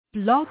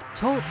Blog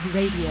Talk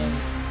Radio.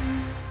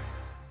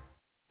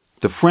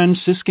 The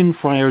Franciscan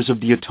Friars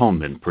of the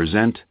Atonement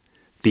present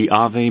the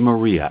Ave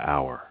Maria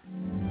Hour.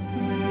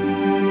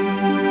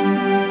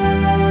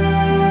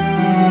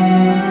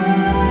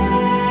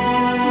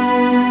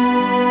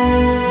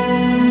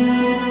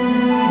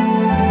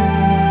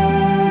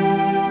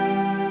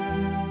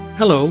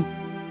 Hello,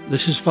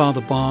 this is Father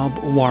Bob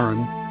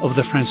Warren of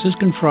the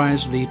Franciscan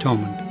Friars of the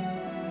Atonement.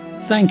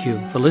 Thank you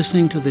for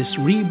listening to this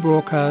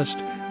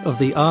rebroadcast of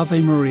the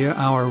Ave Maria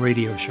Hour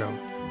radio show.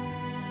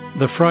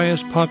 The Friars'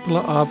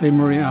 popular Ave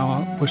Maria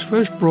Hour was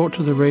first brought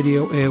to the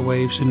radio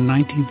airwaves in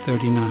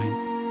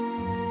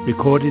 1939,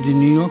 recorded in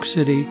New York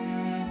City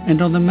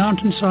and on the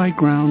mountainside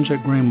grounds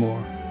at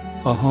Graymoor,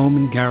 a home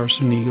in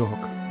Garrison, New York.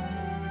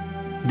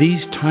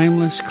 These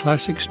timeless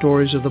classic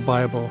stories of the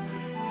Bible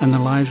and the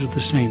lives of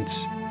the saints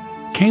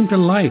came to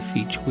life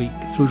each week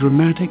through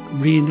dramatic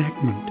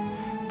reenactment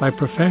by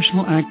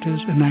professional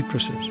actors and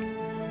actresses.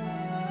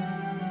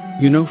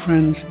 You know,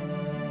 friends,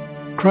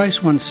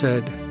 Christ once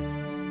said,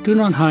 "Do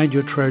not hide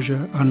your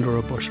treasure under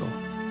a bushel."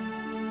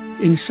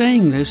 In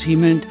saying this, he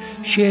meant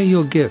share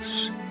your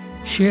gifts,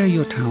 share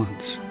your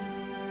talents.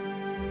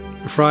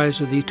 The Friars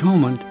of the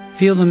Atonement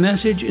feel the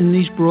message in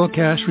these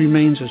broadcasts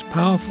remains as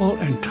powerful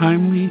and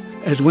timely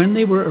as when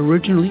they were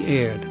originally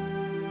aired,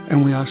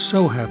 and we are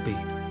so happy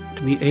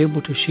to be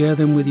able to share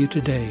them with you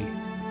today.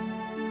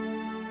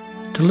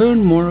 To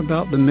learn more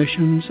about the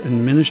missions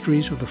and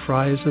ministries of the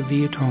Friars of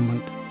the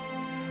Atonement,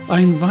 I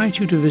invite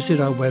you to visit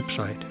our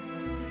website,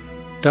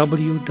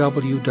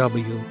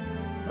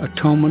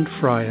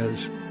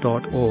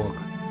 www.atonementfriars.org.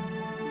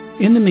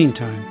 In the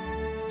meantime,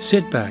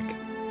 sit back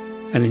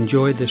and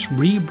enjoy this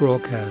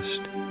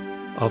rebroadcast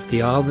of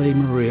the Ave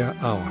Maria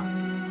Hour.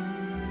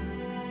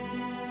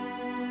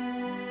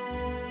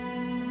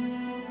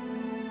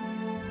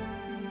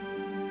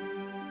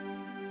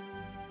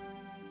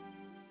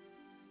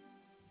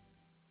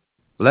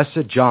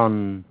 Blessed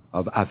John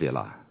of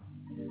Avila.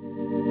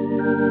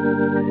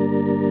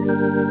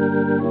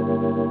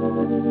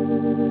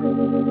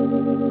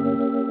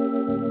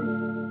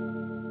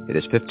 It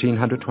is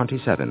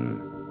 1527,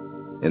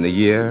 in the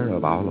year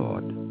of our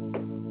Lord.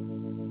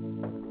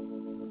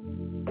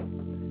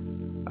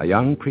 A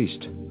young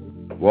priest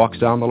walks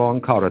down the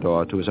long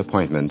corridor to his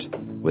appointment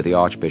with the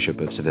Archbishop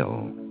of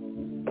Seville.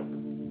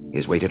 He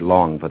has waited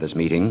long for this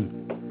meeting,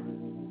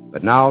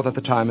 but now that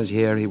the time is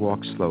here, he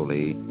walks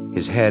slowly,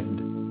 his head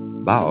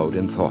bowed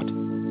in thought.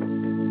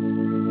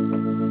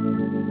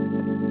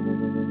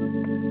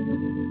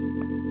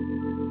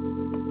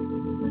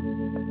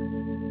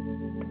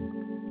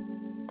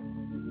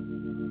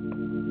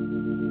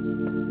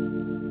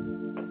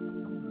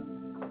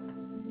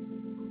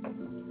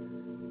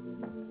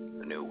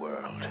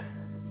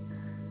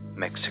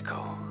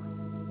 Mexico.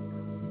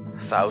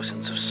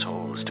 Thousands of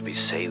souls to be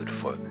saved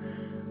for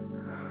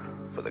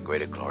the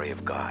greater glory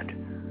of God.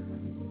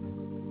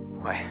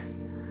 Why,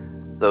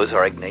 those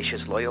are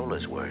Ignatius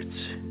Loyola's words.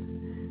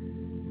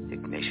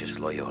 Ignatius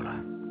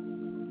Loyola.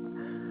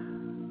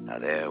 Now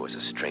there was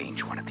a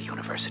strange one at the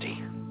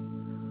university.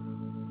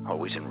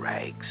 Always in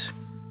rags.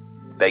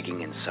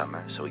 Begging in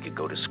summer so he could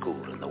go to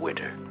school in the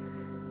winter.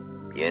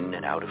 In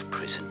and out of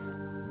prison.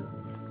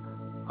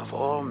 Of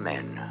all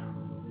men,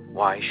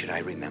 why should I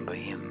remember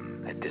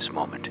him at this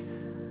moment?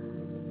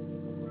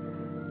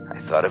 I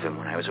thought of him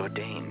when I was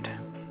ordained.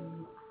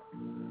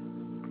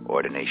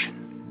 Ordination.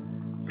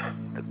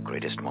 The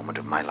greatest moment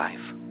of my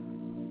life.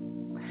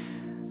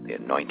 The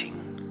anointing,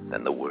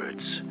 then the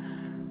words,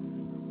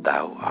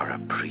 "Thou art a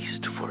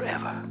priest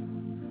forever.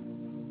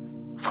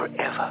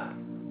 Forever.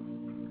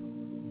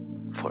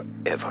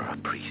 Forever a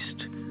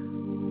priest."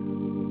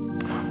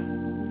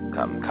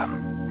 Come.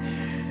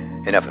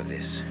 Enough of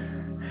this.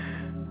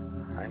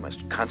 I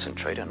must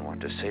concentrate on what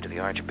to say to the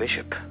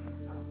Archbishop.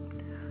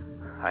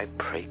 I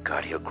pray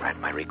God he'll grant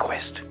my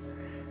request.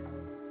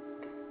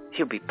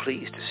 He'll be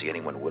pleased to see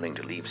anyone willing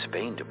to leave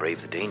Spain to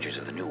brave the dangers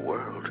of the New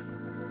World.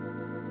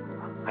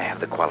 I have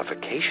the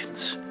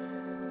qualifications.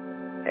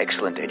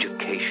 Excellent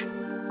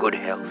education, good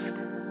health,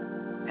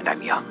 and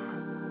I'm young.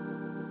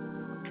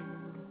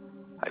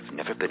 I've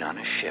never been on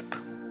a ship.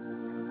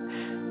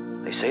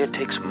 They say it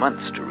takes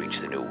months to reach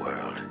the New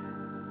World.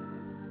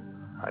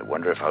 I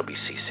wonder if I'll be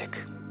seasick.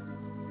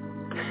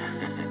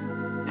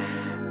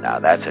 Now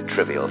that's a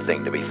trivial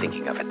thing to be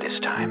thinking of at this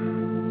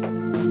time.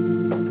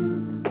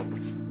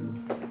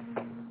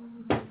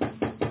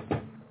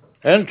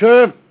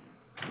 Enter.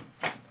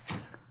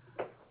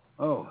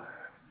 Oh,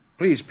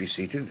 please be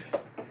seated.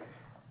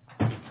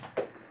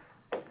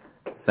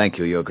 Thank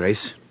you, Your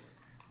Grace.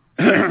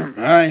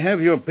 I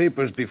have your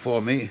papers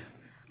before me.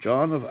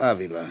 John of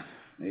Avila,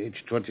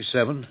 age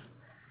 27.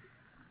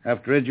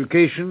 After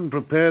education,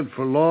 prepared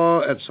for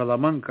law at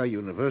Salamanca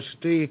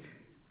University.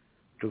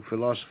 Took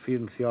philosophy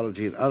and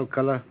theology at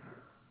Alcala.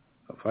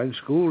 A fine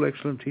school,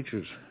 excellent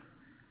teachers.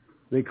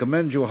 They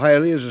commend you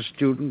highly as a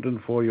student and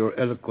for your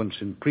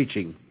eloquence in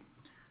preaching.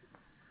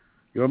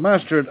 Your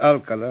master at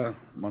Alcala,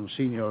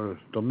 Monsignor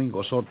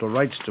Domingo Soto,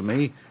 writes to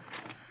me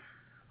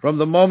From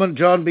the moment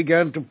John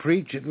began to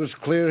preach, it was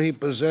clear he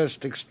possessed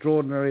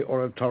extraordinary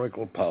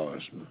oratorical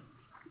powers.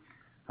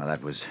 Well,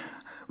 that was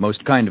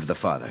most kind of the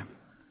Father.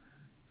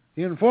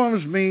 He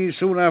informs me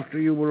soon after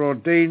you were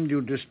ordained,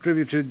 you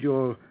distributed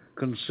your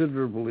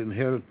considerable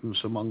inheritance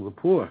among the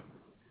poor.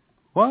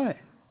 Why?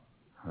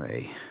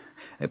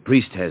 A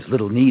priest has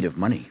little need of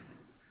money.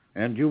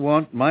 And you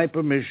want my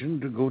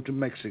permission to go to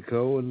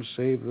Mexico and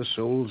save the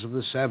souls of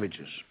the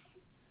savages.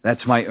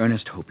 That's my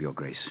earnest hope, Your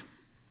Grace.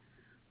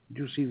 Did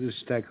you see this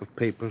stack of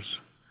papers?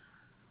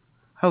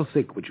 How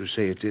thick would you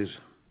say it is?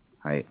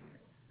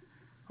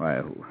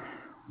 Well,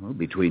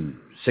 between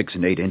 6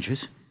 and 8 inches.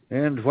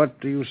 And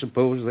what do you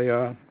suppose they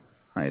are?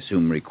 I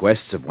assume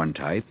requests of one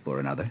type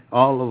or another.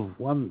 All of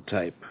one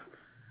type.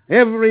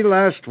 Every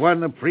last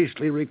one a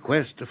priestly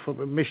request for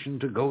permission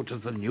to go to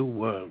the New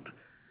World.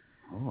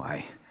 Oh,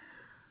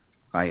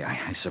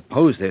 I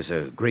suppose there's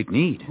a great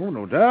need. Oh,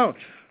 no doubt.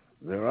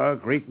 There are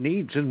great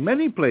needs in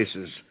many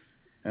places,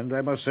 and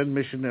I must send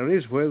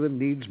missionaries where the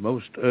need's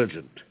most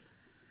urgent.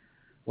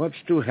 What's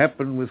to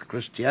happen with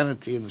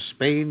Christianity in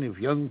Spain if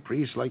young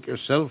priests like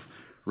yourself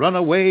run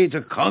away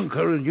to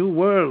conquer a new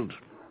world?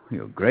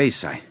 Your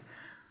Grace,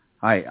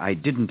 I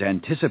didn't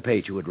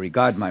anticipate you would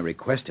regard my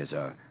request as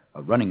a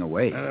running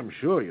away. I'm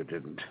sure you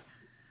didn't.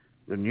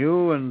 The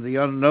new and the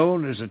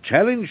unknown is a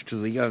challenge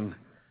to the young.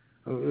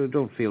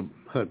 Don't feel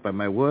hurt by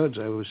my words.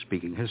 I was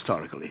speaking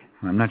historically.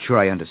 I'm not sure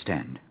I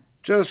understand.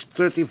 Just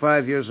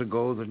 35 years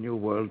ago, the New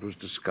World was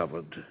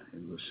discovered.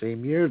 In the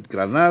same year, at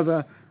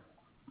Granada,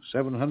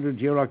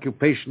 700-year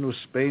occupation of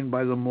Spain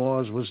by the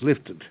Moors was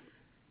lifted.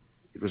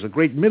 It was a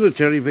great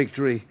military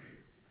victory,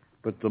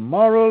 but the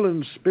moral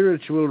and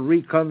spiritual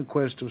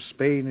reconquest of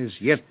Spain is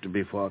yet to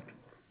be fought.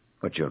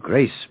 But, Your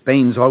Grace,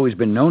 Spain's always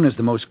been known as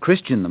the most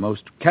Christian, the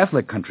most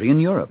Catholic country in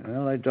Europe.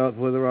 Well, I doubt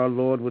whether our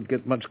Lord would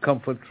get much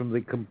comfort from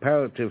the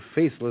comparative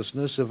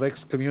faithlessness of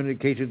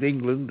excommunicated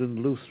England and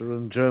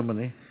Lutheran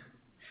Germany.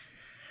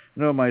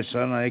 No, my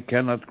son, I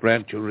cannot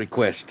grant your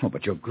request. Oh,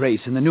 but, Your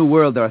Grace, in the New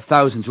World there are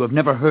thousands who have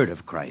never heard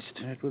of Christ.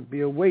 It would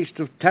be a waste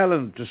of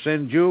talent to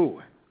send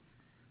you.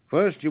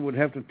 First, you would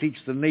have to teach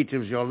the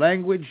natives your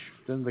language,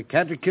 then the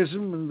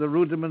catechism and the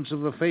rudiments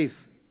of the faith.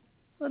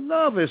 A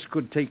novice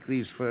could take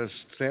these first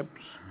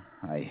steps.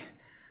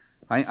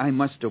 I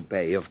must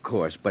obey, of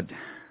course, but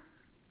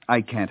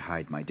I can't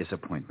hide my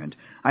disappointment.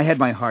 I had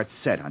my heart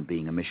set on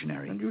being a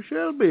missionary. And you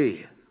shall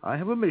be. I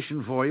have a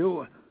mission for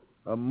you,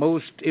 a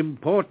most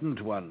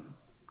important one.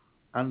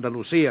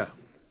 Andalusia.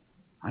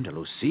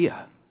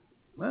 Andalusia?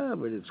 Well,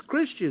 but it's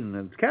Christian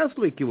and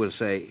Catholic, you will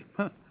say.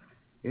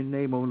 In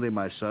name only,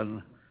 my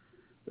son.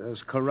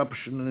 There's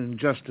corruption and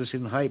injustice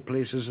in high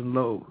places and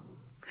low.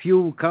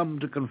 Few come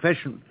to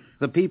confession.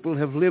 The people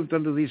have lived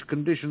under these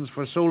conditions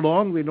for so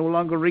long, we no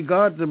longer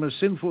regard them as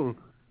sinful.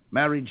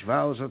 Marriage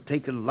vows are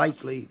taken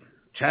lightly.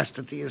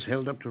 Chastity is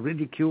held up to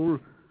ridicule.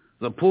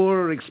 The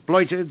poor are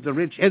exploited, the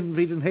rich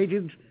envied and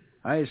hated.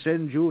 I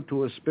send you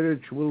to a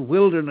spiritual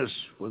wilderness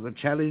where the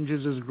challenge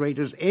is as great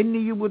as any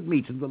you would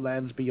meet in the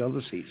lands beyond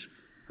the seas.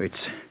 It's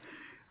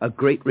a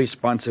great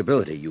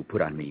responsibility you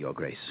put on me, Your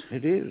Grace.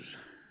 It is.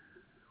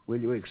 Will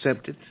you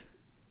accept it?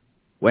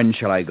 When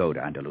shall I go to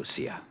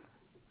Andalusia?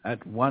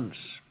 At once.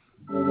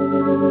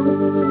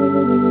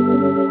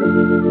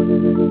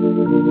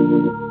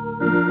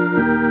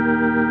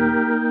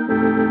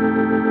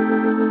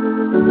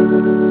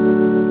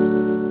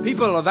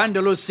 People of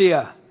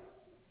Andalusia,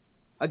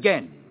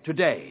 again,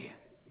 today,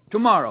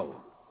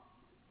 tomorrow,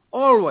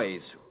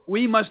 always,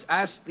 we must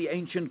ask the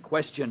ancient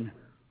question,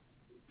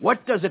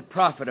 what does it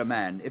profit a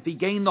man if he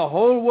gain the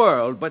whole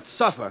world but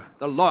suffer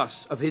the loss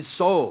of his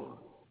soul?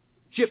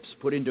 Ships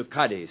put into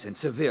Cadiz and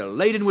Seville,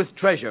 laden with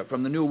treasure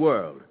from the New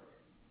World.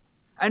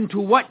 And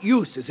to what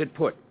use is it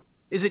put?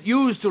 Is it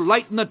used to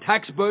lighten the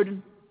tax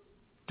burden?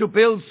 To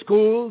build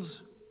schools?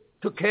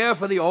 To care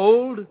for the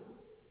old?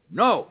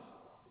 No.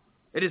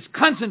 It is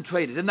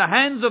concentrated in the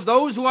hands of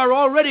those who are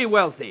already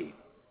wealthy.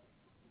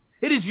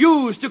 It is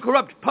used to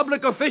corrupt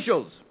public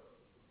officials,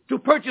 to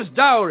purchase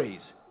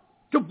dowries,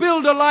 to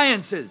build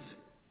alliances.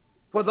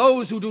 For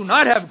those who do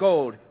not have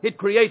gold, it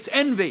creates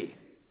envy.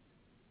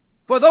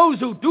 For those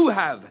who do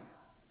have,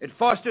 it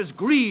fosters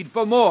greed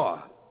for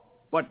more.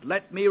 But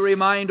let me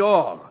remind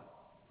all,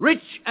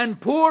 rich and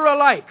poor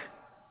alike,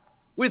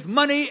 with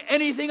money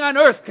anything on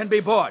earth can be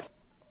bought.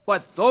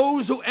 But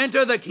those who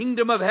enter the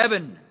kingdom of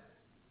heaven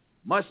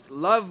must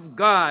love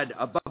God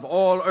above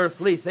all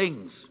earthly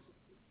things.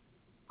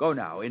 Go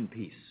now in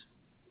peace.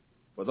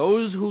 For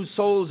those whose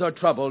souls are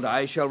troubled,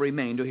 I shall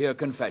remain to hear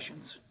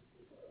confessions.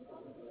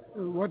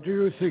 What do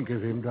you think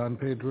of him, Don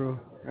Pedro?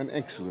 An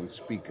excellent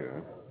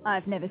speaker.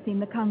 I've never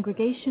seen the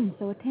congregation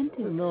so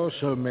attentive. Nor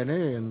so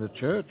many in the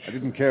church. I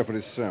didn't care for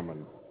his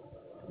sermon.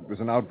 It was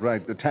an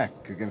outright attack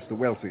against the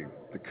wealthy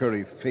to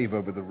curry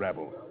favor with the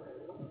rabble.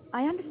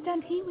 I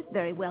understand he was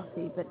very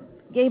wealthy, but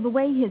gave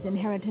away his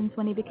inheritance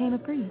when he became a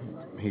priest.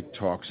 He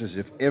talks as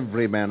if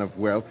every man of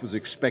wealth was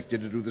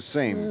expected to do the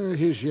same.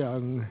 He's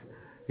young.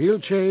 He'll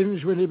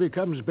change when he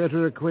becomes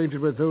better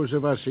acquainted with those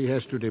of us he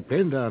has to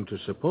depend on to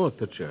support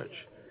the church.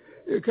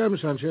 Come,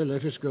 Sancho,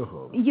 let us go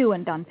home. You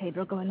and Don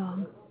Pedro go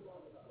along.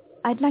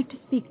 I'd like to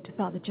speak to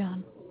Father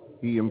John.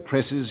 He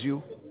impresses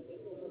you?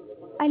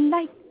 I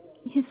like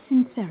his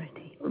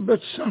sincerity.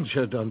 But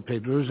Sancho, Don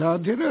Pedro is our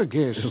dinner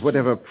guest.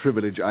 Whatever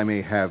privilege I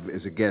may have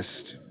as a guest,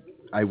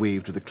 I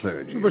waive to the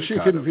clergy. But she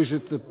Ricardo. can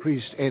visit the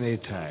priest any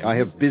time. I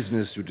have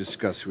business to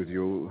discuss with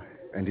you,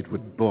 and it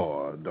would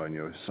bore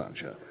Doña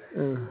Sancha.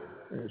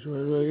 Yes,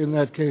 well, in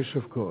that case,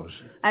 of course.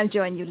 I'll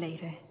join you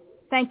later.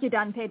 Thank you,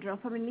 Don Pedro,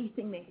 for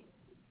releasing me.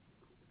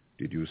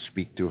 Did you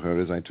speak to her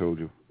as I told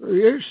you?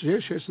 Yes,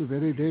 the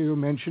very day you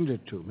mentioned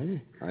it to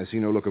me. I see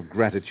no look of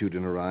gratitude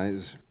in her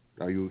eyes.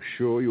 Are you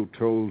sure you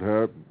told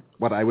her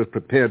what I was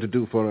prepared to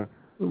do for her?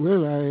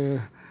 Well,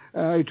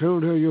 I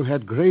told her you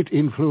had great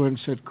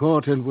influence at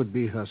court and would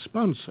be her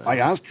sponsor. I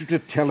asked you to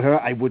tell her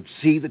I would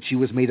see that she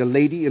was made a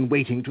lady in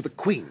waiting to the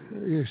Queen.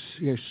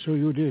 Yes, so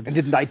you did. And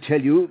didn't I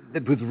tell you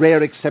that with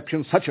rare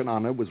exception such an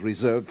honor was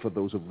reserved for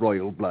those of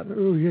royal blood?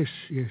 Oh, yes.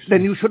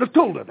 Then you should have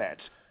told her that.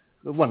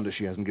 No wonder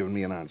she hasn't given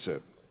me an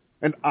answer.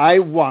 And I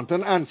want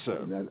an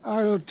answer. Then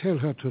I'll tell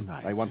her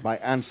tonight. I want my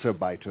answer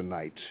by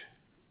tonight.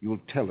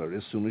 You'll tell her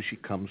as soon as she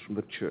comes from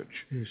the church.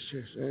 Yes.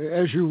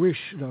 As you wish,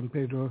 Don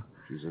Pedro.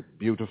 She's a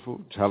beautiful,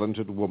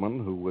 talented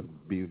woman who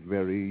would be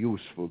very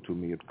useful to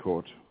me at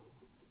court.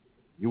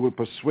 You will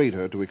persuade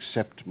her to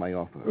accept my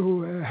offer.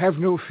 Oh, have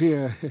no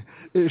fear.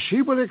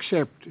 She will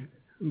accept.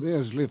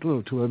 There's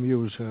little to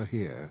amuse her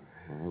here.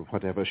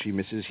 Whatever she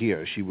misses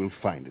here, she will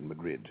find in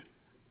Madrid.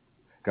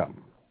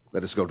 Come,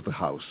 let us go to the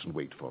house and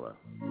wait for her.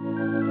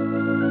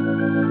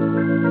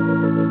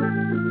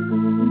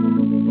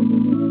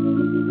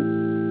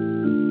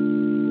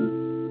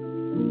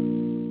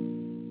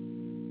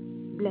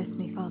 Bless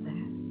me, Father,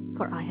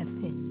 for I have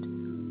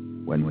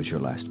sinned. When was your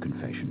last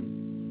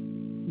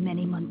confession?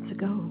 Many months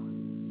ago.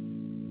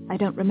 I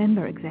don't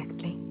remember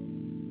exactly.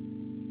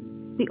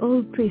 The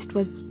old priest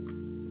was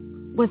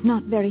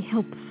not very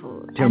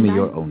helpful. Tell me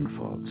your own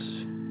faults,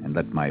 and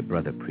let my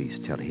brother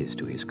priest tell his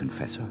to his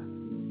confessor.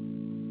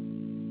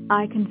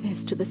 I confess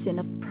to the sin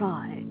of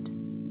pride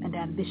and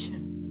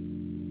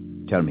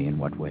ambition. Tell me in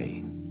what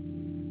way.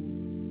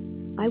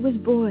 I was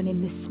born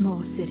in this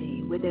small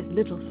city where there's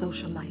little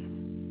social life.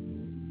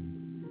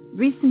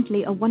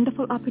 Recently, a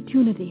wonderful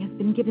opportunity has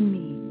been given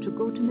me to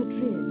go to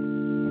Madrid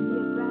and be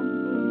a grand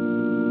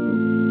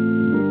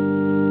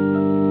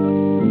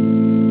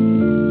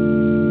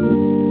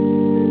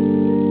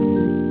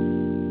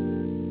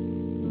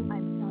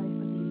I'm sorry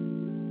for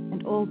these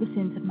and all the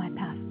sins of my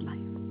past life,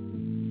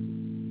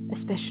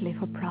 especially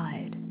for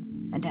pride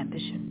and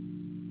ambition.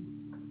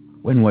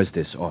 When was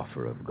this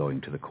offer of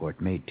going to the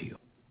court made to you?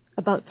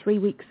 About 3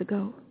 weeks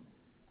ago.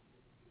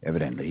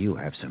 Evidently, you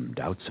have some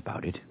doubts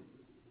about it.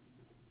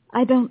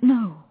 I don't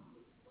know.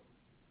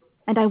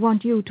 And I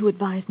want you to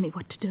advise me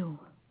what to do.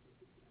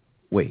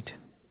 Wait.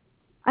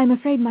 I'm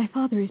afraid my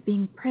father is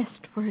being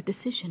pressed for a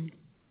decision.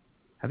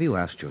 Have you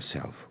asked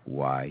yourself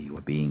why you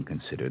are being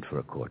considered for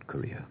a court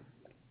career?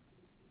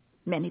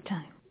 Many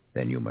times.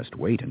 Then you must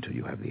wait until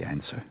you have the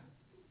answer.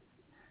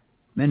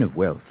 Men of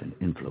wealth and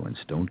influence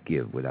don't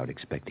give without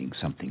expecting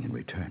something in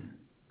return.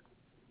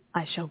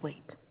 I shall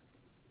wait.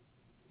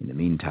 In the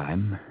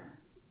meantime,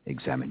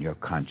 examine your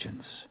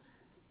conscience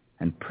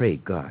and pray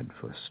God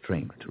for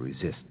strength to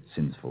resist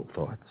sinful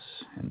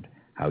thoughts and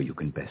how you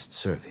can best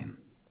serve him.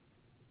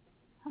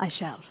 I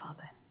shall,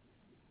 Father.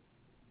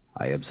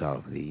 I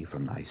absolve thee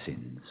from thy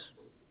sins.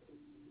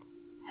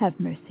 Have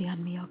mercy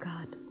on me, O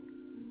God,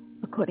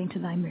 according to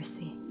thy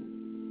mercy,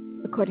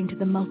 according to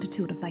the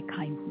multitude of thy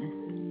kindness.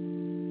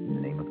 In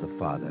the name of the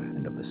Father,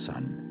 and of the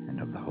Son,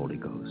 and of the Holy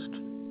Ghost.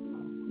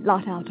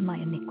 Blot out my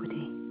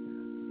iniquity.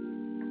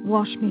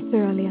 Wash me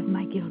thoroughly of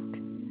my guilt,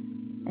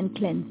 and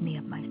cleanse me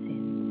of my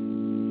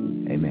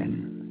sins.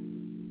 Amen.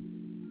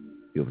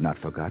 You have not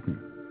forgotten.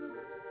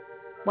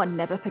 One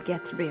never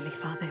forgets, really,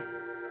 Father.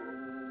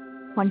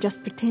 One just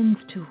pretends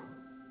to.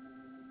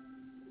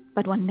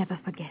 But one never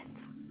forgets.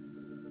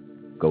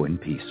 Go in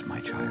peace, my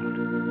child.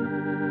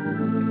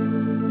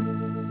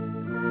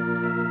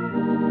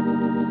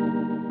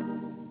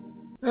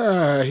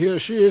 Here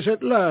she is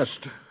at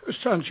last.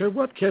 Sancho,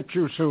 what kept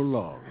you so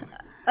long?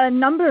 A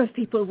number of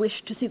people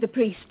wished to see the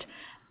priest.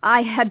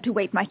 I had to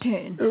wait my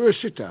turn.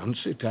 Sit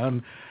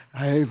down.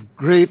 I've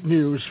great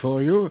news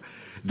for you.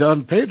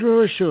 Don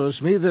Pedro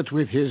assures me that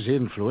with his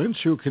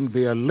influence you can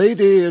be a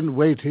lady in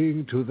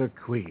waiting to the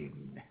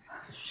Queen.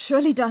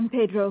 Surely, Don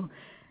Pedro,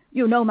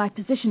 you know my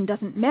position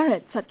doesn't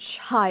merit such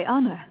high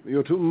honor.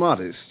 You're too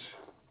modest.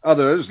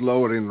 Others,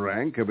 lower in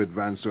rank, have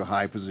advanced to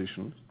high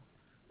positions.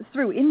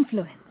 Through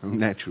influence.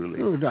 Naturally.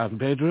 Don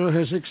Pedro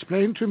has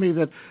explained to me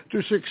that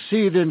to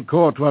succeed in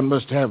court one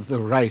must have the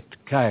right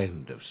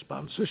kind of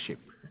sponsorship.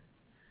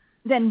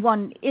 Then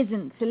one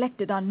isn't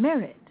selected on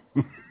merit.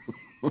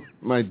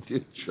 My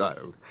dear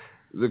child,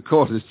 the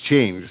court has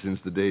changed since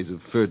the days of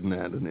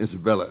Ferdinand and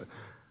Isabella.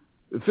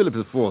 Philip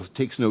IV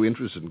takes no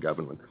interest in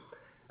government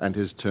and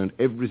has turned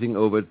everything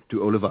over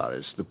to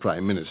Olivares, the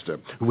prime minister,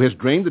 who has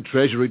drained the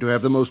treasury to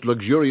have the most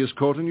luxurious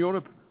court in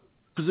Europe.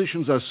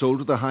 Positions are sold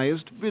to the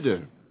highest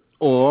bidder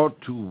or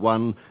to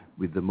one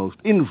with the most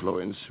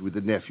influence with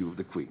the nephew of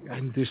the Queen.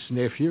 And this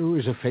nephew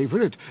is a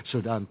favorite, so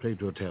Don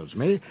Pedro tells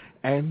me,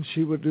 and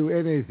she would do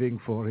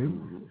anything for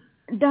him.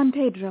 Don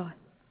Pedro,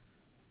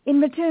 in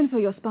return for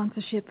your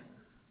sponsorship,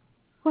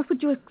 what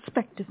would you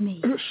expect of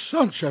me?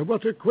 Sancha,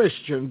 what a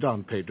question.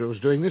 Don Pedro's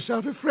doing this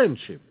out of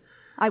friendship.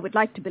 I would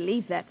like to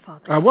believe that,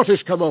 Father. What has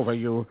come over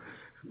you?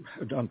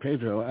 Don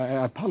Pedro,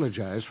 I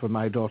apologize for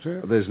my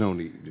daughter. There's no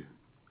need.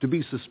 To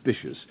be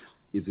suspicious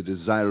is a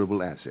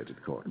desirable asset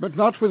at court. But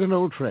not with an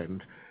old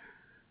friend.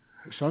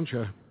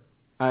 Sancha,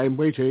 I'm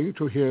waiting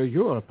to hear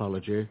your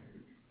apology.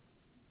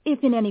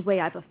 If in any way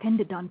I've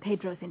offended Don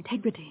Pedro's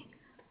integrity,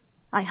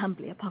 I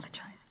humbly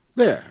apologize.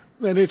 There,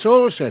 then it's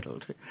all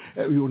settled.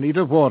 You need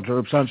a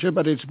wardrobe, Sancha,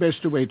 but it's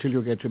best to wait till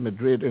you get to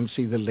Madrid and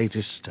see the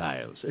latest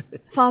styles.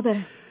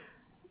 Father,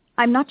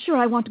 I'm not sure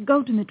I want to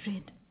go to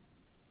Madrid.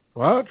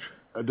 What?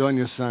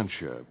 Doña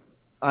Sancha,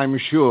 I'm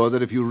sure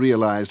that if you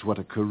realized what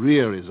a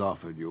career is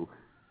offered you,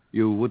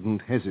 you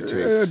wouldn't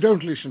hesitate.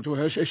 Don't listen to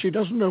her. She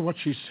doesn't know what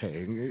she's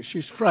saying.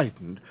 She's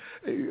frightened.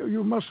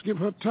 You must give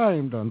her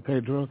time, Don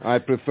Pedro. I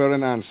prefer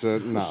an answer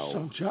now.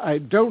 Sancha, I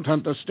don't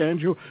understand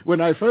you.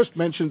 When I first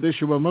mentioned this,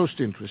 you were most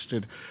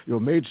interested. Your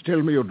maids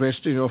tell me you're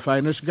dressed in your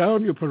finest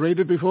gown. You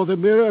paraded before the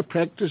mirror,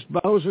 practiced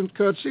bows and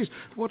curtsies.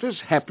 What has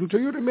happened to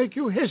you to make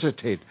you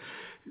hesitate?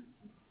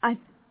 I've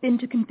been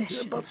to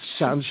confession. But,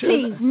 Sancha...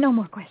 Please, no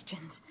more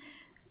questions.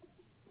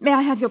 May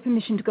I have your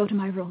permission to go to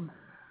my room?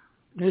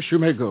 Yes, you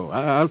may go.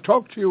 I'll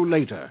talk to you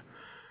later.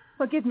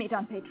 Forgive me,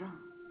 Don Pedro.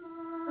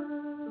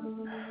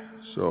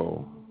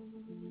 So,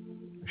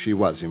 she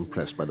was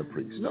impressed by the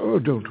priest. No,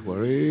 don't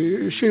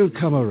worry. She'll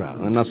come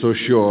around. I'm not so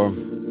sure,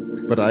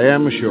 but I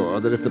am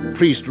sure that if the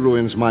priest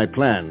ruins my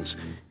plans,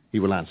 he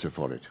will answer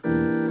for it.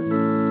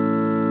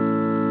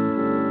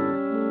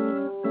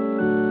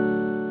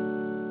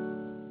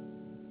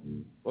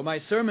 For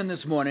my sermon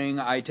this morning,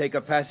 I take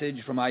a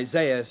passage from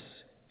Isaiah,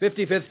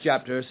 55th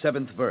chapter,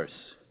 7th verse.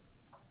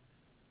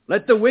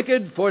 Let the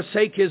wicked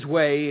forsake his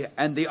way,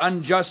 and the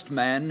unjust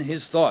man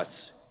his thoughts,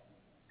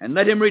 and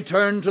let him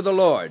return to the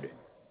Lord,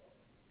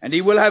 and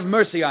he will have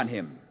mercy on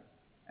him,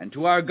 and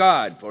to our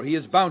God, for he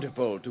is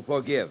bountiful to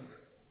forgive.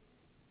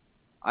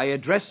 I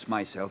address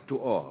myself to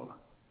all,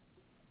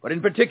 but in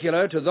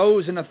particular to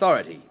those in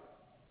authority.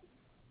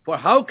 For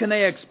how can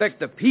they expect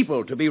the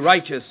people to be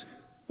righteous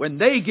when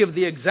they give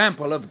the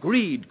example of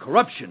greed,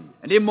 corruption,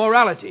 and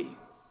immorality?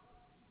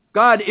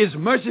 God is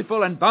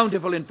merciful and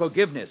bountiful in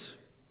forgiveness,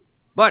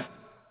 but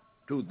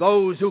to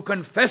those who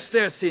confess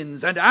their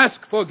sins and ask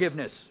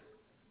forgiveness.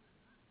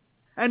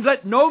 And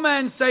let no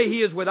man say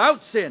he is without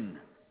sin,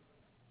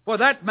 for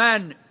that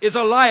man is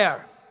a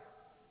liar.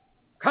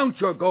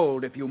 Count your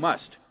gold if you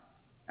must,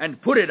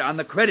 and put it on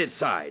the credit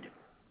side.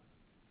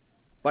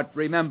 But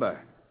remember,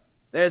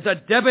 there's a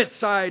debit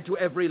side to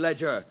every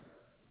ledger,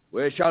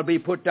 where shall be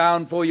put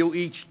down for you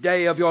each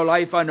day of your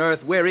life on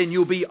earth, wherein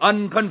you be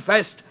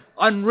unconfessed,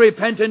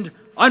 unrepentant,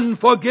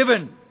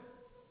 unforgiven.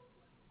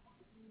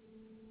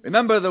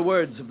 Remember the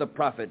words of the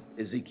prophet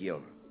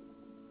Ezekiel.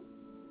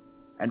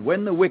 And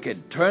when the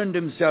wicked turned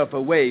himself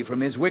away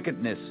from his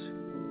wickedness,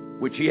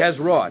 which he has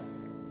wrought,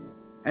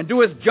 and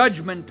doeth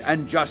judgment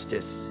and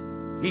justice,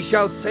 he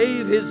shall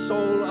save his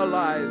soul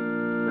alive.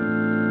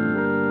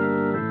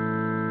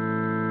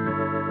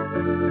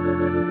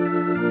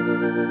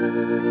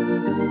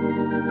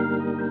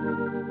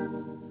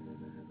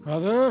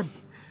 Father,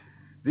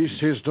 this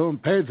is Don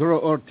Pedro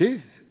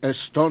Ortiz, a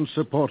staunch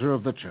supporter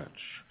of the church.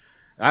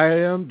 I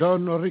am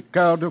Don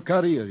Ricardo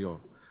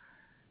Carrillo.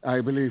 I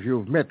believe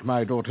you've met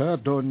my daughter,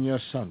 Doña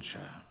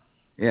Sancha.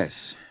 Yes.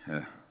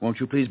 Won't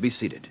you please be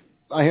seated?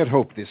 I had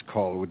hoped this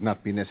call would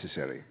not be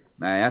necessary.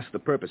 May I ask the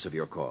purpose of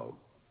your call?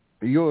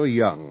 You're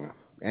young,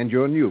 and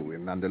you're new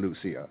in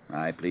Andalusia.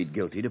 I plead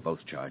guilty to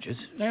both charges.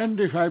 And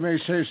if I may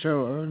say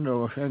so,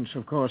 no offense,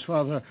 of course,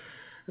 Father,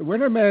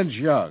 when a man's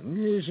young,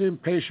 he's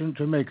impatient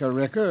to make a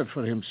record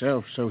for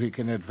himself so he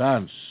can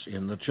advance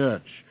in the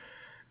church.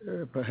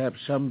 Perhaps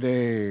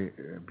someday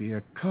be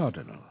a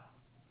cardinal.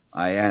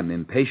 I am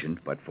impatient,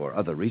 but for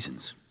other reasons.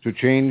 To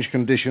change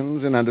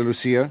conditions in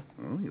Andalusia?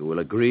 Well, you will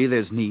agree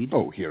there's need?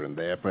 Oh, here and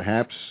there,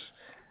 perhaps.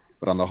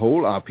 But on the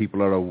whole, our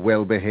people are a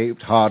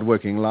well-behaved,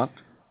 hard-working lot.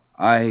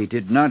 I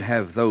did not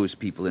have those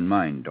people in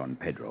mind, Don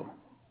Pedro.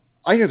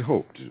 I had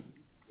hoped,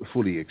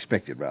 fully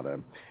expected, rather,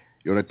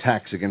 your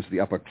attacks against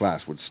the upper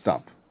class would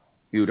stop.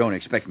 You don't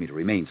expect me to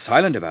remain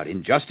silent about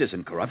injustice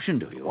and corruption,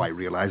 do you? Oh, I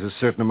realize a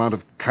certain amount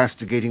of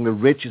castigating the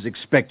rich is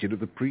expected of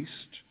the priest.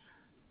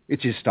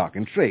 It's his stock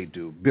in trade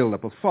to build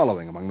up a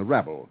following among the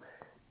rabble.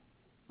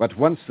 But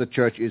once the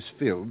church is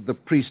filled, the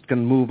priest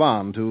can move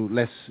on to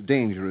less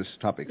dangerous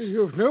topics.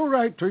 You've no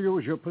right to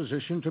use your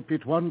position to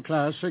pit one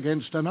class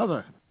against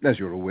another. As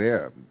you're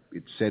aware,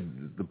 it's said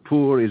the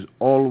poor is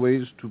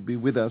always to be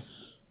with us.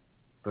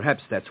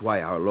 Perhaps that's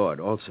why our Lord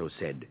also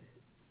said,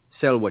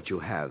 sell what you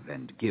have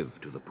and give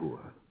to the poor.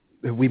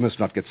 We must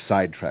not get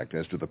sidetracked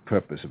as to the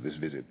purpose of this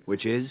visit.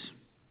 Which is?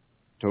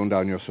 Tone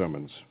down your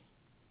sermons.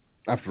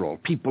 After all,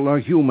 people are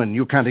human.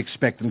 You can't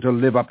expect them to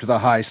live up to the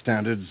high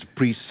standards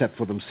priests set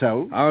for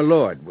themselves. Our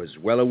Lord was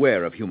well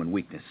aware of human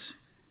weakness,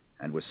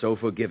 and was so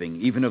forgiving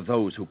even of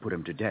those who put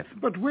him to death.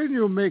 But when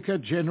you make a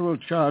general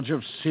charge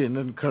of sin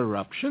and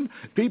corruption,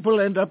 people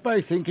end up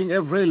by thinking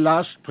every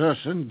last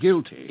person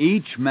guilty.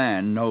 Each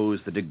man knows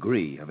the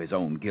degree of his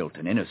own guilt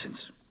and innocence.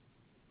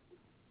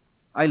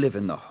 I live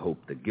in the hope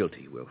the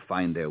guilty will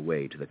find their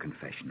way to the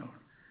confessional.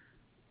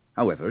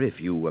 However, if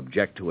you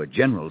object to a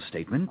general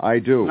statement... I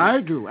do.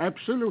 I do,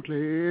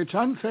 absolutely. It's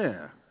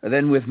unfair.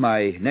 Then with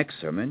my next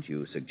sermon,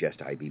 you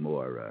suggest I be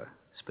more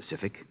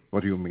specific?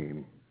 What do you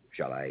mean?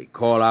 Shall I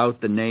call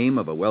out the name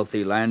of a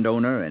wealthy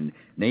landowner and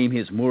name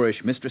his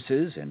Moorish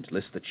mistresses and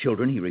list the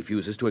children he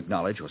refuses to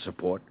acknowledge or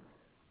support?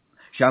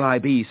 Shall I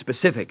be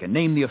specific and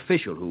name the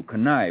official who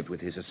connived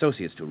with his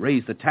associates to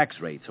raise the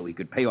tax rate so he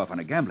could pay off on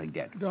a gambling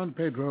debt? Don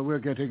Pedro, we're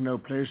getting no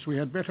place. We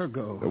had better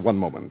go. One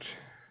moment.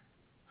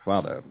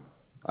 Father,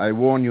 I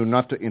warn you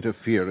not to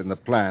interfere in the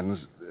plans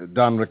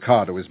Don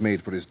Ricardo has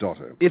made for his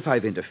daughter. If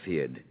I've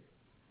interfered,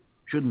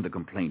 shouldn't the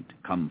complaint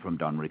come from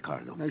Don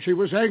Ricardo? She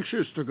was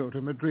anxious to go to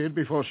Madrid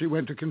before she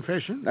went to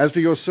confession. As to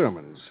your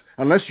sermons,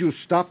 unless you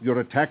stop your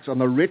attacks on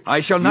the rich...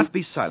 I shall not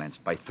be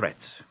silenced by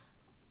threats,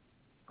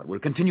 but will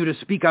continue to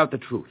speak out the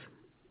truth,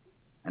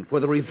 and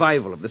for the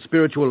revival of the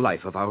spiritual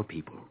life of our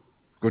people.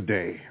 Good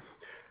day.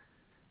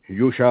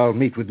 You shall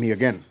meet with me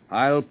again.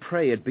 I'll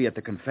pray it be at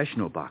the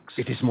confessional box.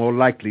 It is more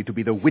likely to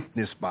be the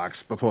witness box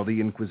before the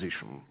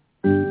Inquisition.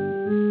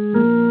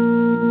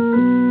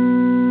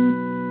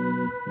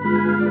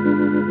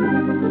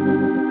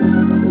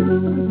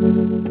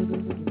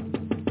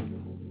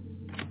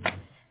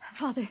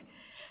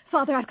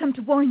 Father, I've come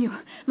to warn you.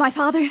 My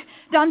father,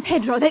 Don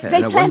Pedro, they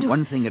plan to...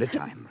 One thing at a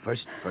time.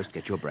 First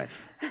get your breath.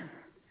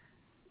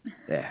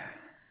 There.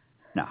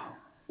 Now,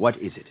 what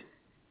is it?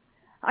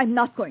 I'm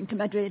not going to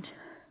Madrid.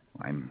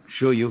 I'm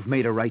sure you've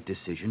made a right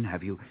decision.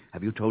 Have you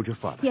told your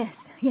father?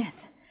 Yes.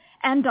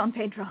 And Don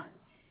Pedro.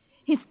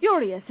 He's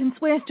furious and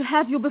swears to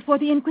have you before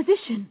the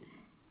Inquisition.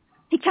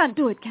 He can't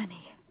do it, can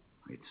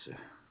he?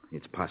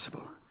 It's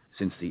possible.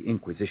 Since the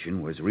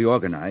Inquisition was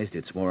reorganized,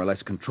 it's more or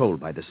less controlled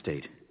by the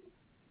state.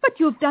 But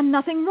you've done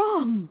nothing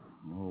wrong.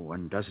 Oh,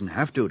 one doesn't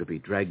have to be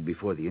dragged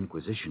before the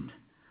Inquisition.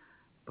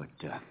 But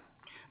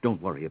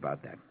don't worry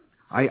about that.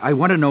 I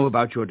want to know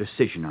about your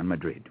decision on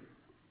Madrid.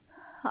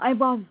 I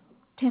was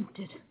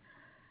tempted.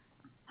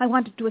 I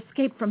wanted to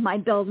escape from my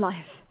dull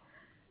life,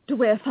 to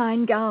wear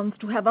fine gowns,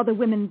 to have other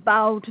women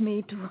bow to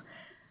me,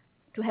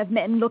 to have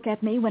men look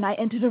at me when I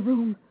entered a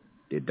room.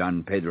 Did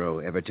Don Pedro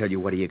ever tell you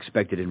what he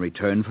expected in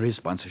return for his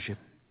sponsorship?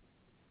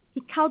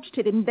 He couched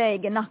it in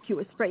vague,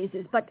 innocuous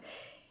phrases, but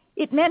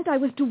it meant I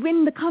was to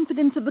win the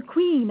confidence of the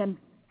Queen and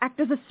act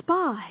as a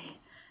spy,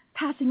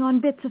 passing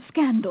on bits of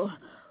scandal.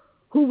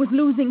 Who was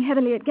losing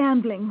heavily at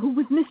gambling, who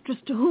was mistress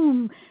to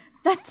whom,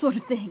 that sort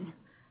of thing.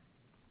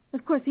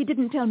 Of course, he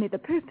didn't tell me the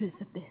purpose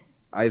of this.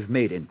 I've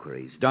made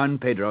inquiries. Don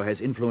Pedro has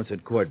influence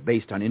at court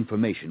based on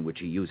information which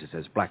he uses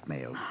as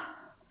blackmail.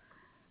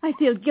 I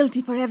feel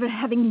guilty for ever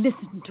having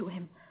listened to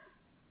him.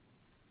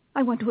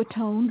 I want to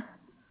atone.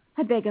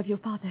 I beg of you,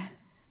 Father.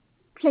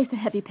 Place a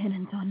heavy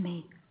penance on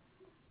me.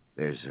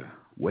 There's a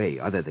way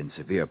other than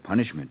severe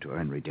punishment to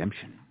earn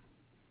redemption.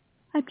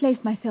 I place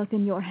myself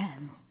in your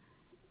hands.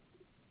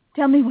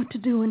 Tell me what to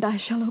do, and I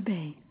shall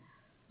obey.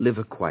 Live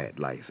a quiet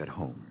life at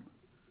home.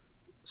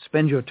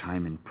 Spend your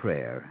time in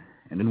prayer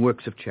and in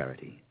works of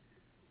charity.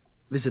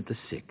 Visit the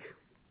sick.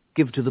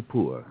 Give to the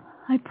poor.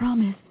 I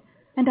promise.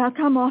 And I'll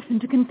come often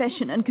to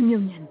confession and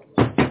communion.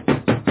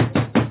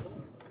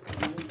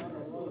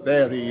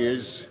 There he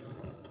is.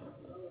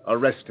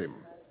 Arrest him.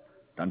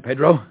 Don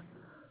Pedro,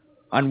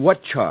 on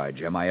what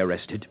charge am I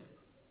arrested?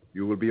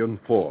 You will be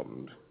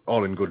informed,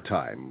 all in good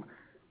time,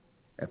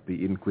 at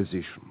the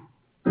Inquisition.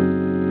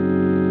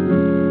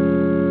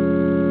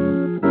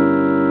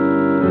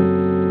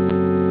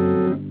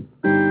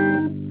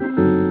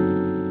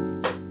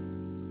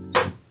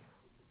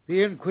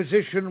 The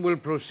Inquisition will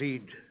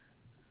proceed.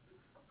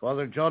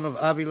 Father John of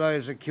Avila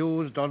is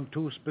accused on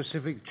two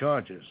specific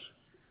charges: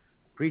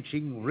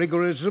 preaching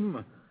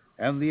rigorism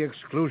and the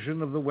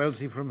exclusion of the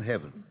wealthy from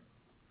heaven.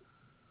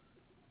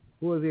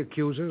 Who are the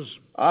accusers?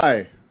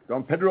 I,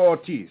 Don Pedro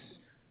Ortiz.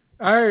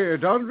 I,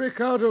 Don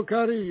Ricardo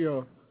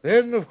Carrillo.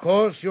 Then, of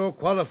course, you're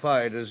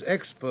qualified as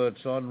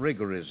experts on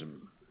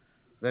rigorism.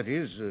 That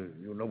is,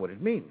 you know what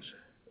it means.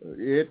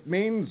 It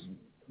means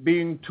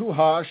being too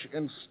harsh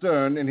and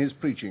stern in his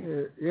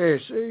preaching.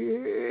 Yes,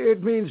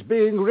 it means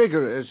being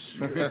rigorous.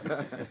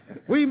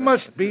 We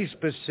must be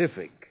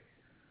specific.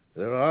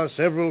 There are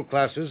several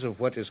classes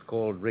of what is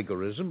called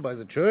rigorism by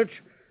the Church.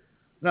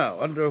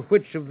 Now, under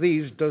which of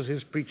these does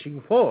his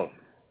preaching fall?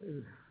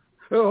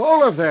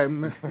 All of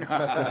them.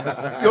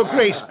 Your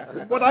Grace,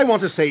 what I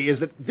want to say is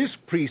that this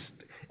priest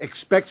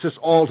expects us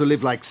all to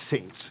live like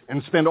saints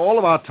and spend all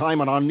of our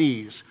time on our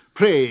knees,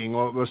 praying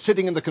or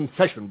sitting in the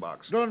confession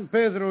box. Don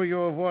Pedro,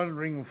 you're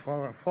wandering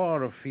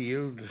far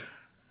afield.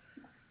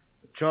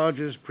 The charge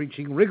is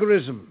preaching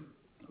rigorism.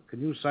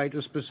 Can you cite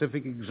a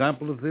specific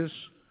example of this?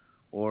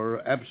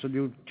 or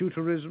absolute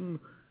tutorism,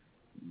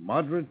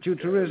 moderate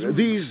tutorism?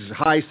 These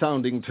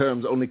high-sounding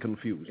terms only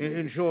confuse me.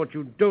 In short,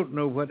 you don't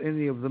know what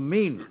any of them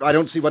mean. I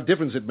don't see what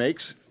difference it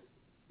makes.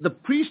 The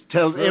priest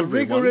tells The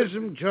everyone...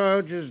 rigorism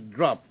charge is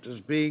dropped as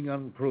being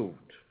unproved.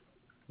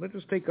 Let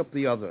us take up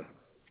the other.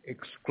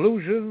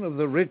 Exclusion of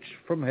the rich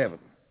from heaven.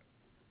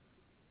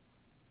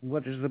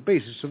 What is the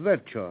basis of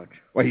that charge?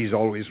 Well, he's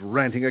always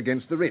ranting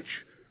against the rich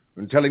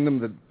and telling them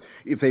that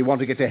if they want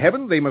to get to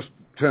heaven, they must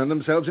turn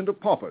themselves into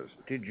paupers.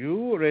 Did you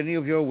or any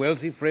of your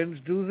wealthy friends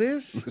do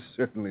this?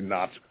 Certainly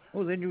not.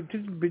 Oh, then you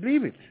didn't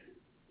believe it.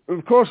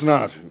 Of course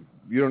not.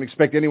 You don't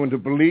expect anyone to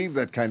believe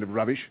that kind of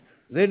rubbish.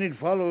 Then it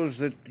follows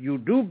that you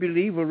do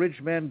believe a rich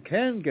man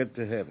can get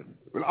to heaven.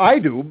 Well, I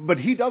do, but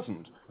he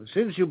doesn't.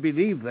 Since you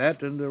believe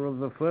that and are of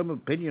the firm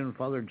opinion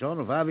Father John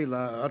of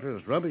Avila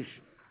utters rubbish,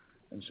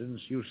 and since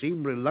you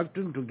seem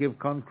reluctant to give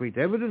concrete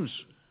evidence,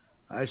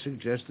 I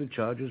suggest the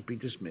charges be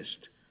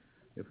dismissed.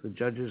 If the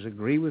judges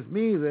agree with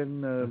me,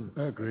 then...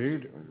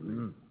 Agreed.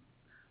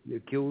 The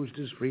accused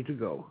is free to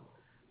go.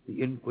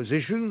 The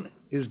Inquisition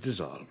is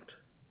dissolved.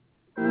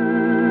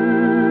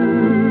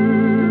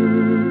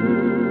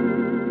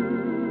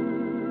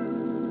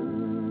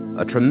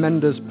 A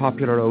tremendous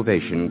popular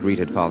ovation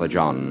greeted Father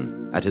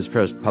John at his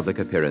first public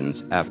appearance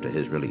after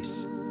his release.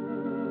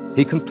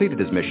 He completed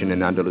his mission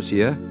in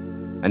Andalusia,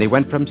 and he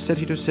went from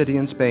city to city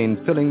in Spain,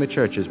 filling the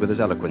churches with his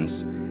eloquence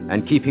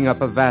and keeping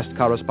up a vast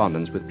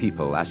correspondence with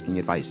people asking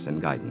advice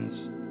and guidance.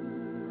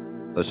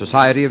 The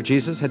Society of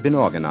Jesus had been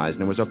organized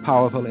and was a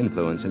powerful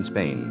influence in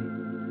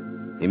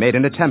Spain. He made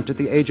an attempt at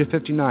the age of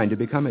 59 to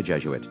become a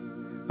Jesuit,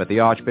 but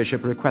the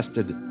Archbishop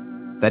requested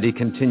that he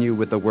continue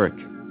with the work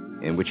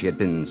in which he had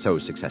been so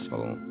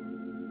successful.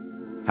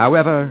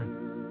 However,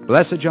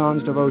 Blessed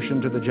John's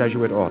devotion to the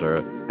Jesuit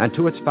order and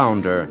to its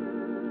founder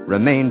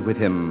remained with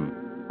him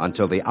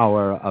until the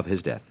hour of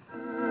his death.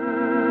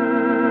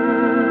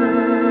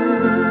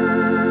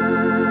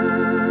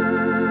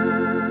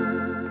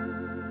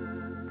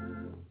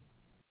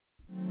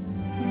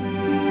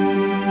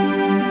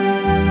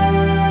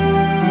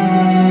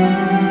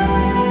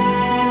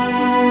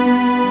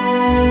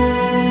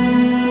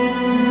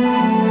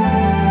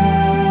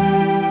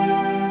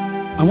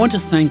 I want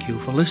to thank you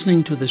for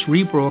listening to this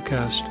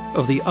rebroadcast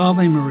of the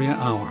Ave Maria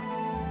Hour,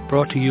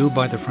 brought to you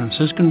by the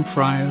Franciscan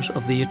Friars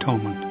of the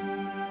Atonement.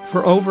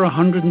 For over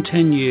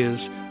 110 years,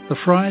 the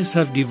friars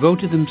have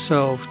devoted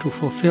themselves to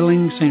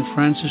fulfilling St.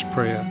 Francis'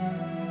 prayer,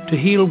 to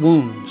heal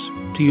wounds,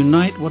 to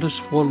unite what has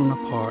fallen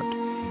apart,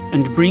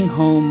 and to bring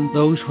home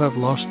those who have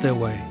lost their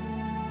way.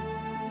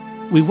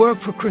 We work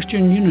for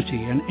Christian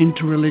unity and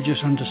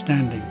interreligious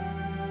understanding.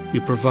 We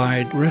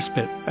provide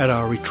respite at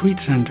our retreat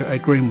center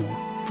at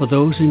Greymoor for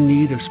those in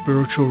need of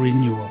spiritual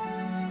renewal.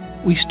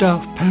 We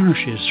staff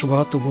parishes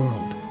throughout the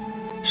world,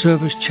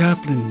 serve as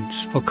chaplains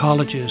for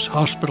colleges,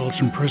 hospitals,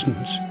 and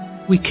prisons.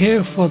 We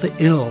care for the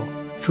ill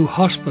through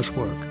hospice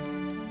work,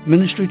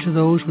 ministry to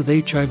those with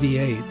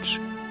HIV/AIDS.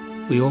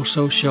 We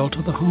also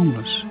shelter the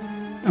homeless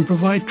and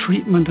provide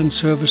treatment and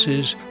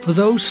services for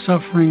those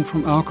suffering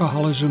from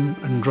alcoholism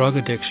and drug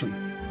addiction.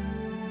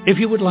 If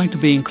you would like to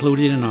be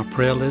included in our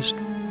prayer list,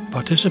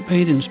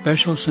 participate in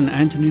special St.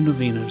 Anthony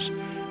novenas,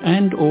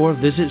 and or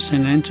visit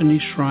St.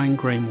 Anthony's Shrine,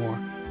 Greymoor,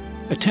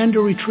 attend a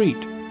retreat,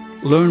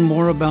 learn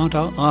more about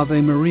our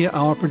Ave Maria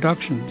Hour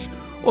productions,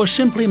 or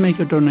simply make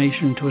a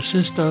donation to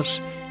assist us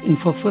in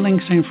fulfilling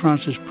St.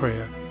 Francis'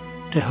 prayer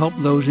to help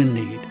those in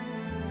need,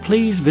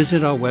 please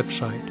visit our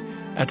website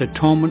at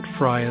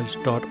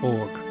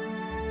atonementfriars.org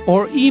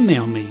or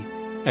email me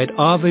at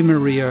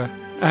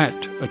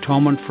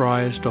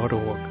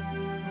avemaria@atonementfriars.org.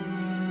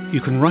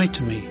 You can write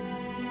to me,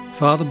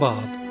 Father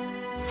Bob,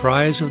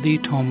 Friars of the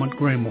Atonement,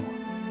 Greymoor,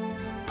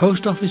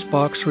 Post Office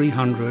Box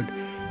 300,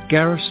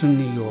 Garrison,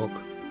 New York,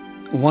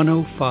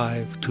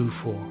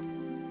 10524.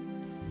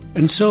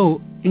 And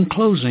so, in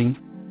closing,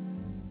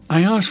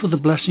 I ask for the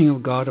blessing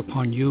of God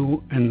upon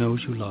you and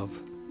those you love.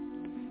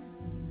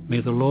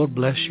 May the Lord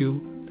bless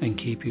you and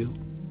keep you.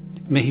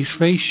 May his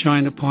face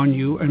shine upon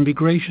you and be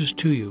gracious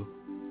to you.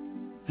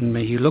 And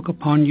may he look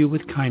upon you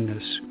with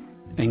kindness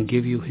and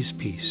give you his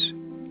peace.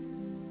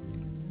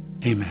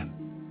 Amen.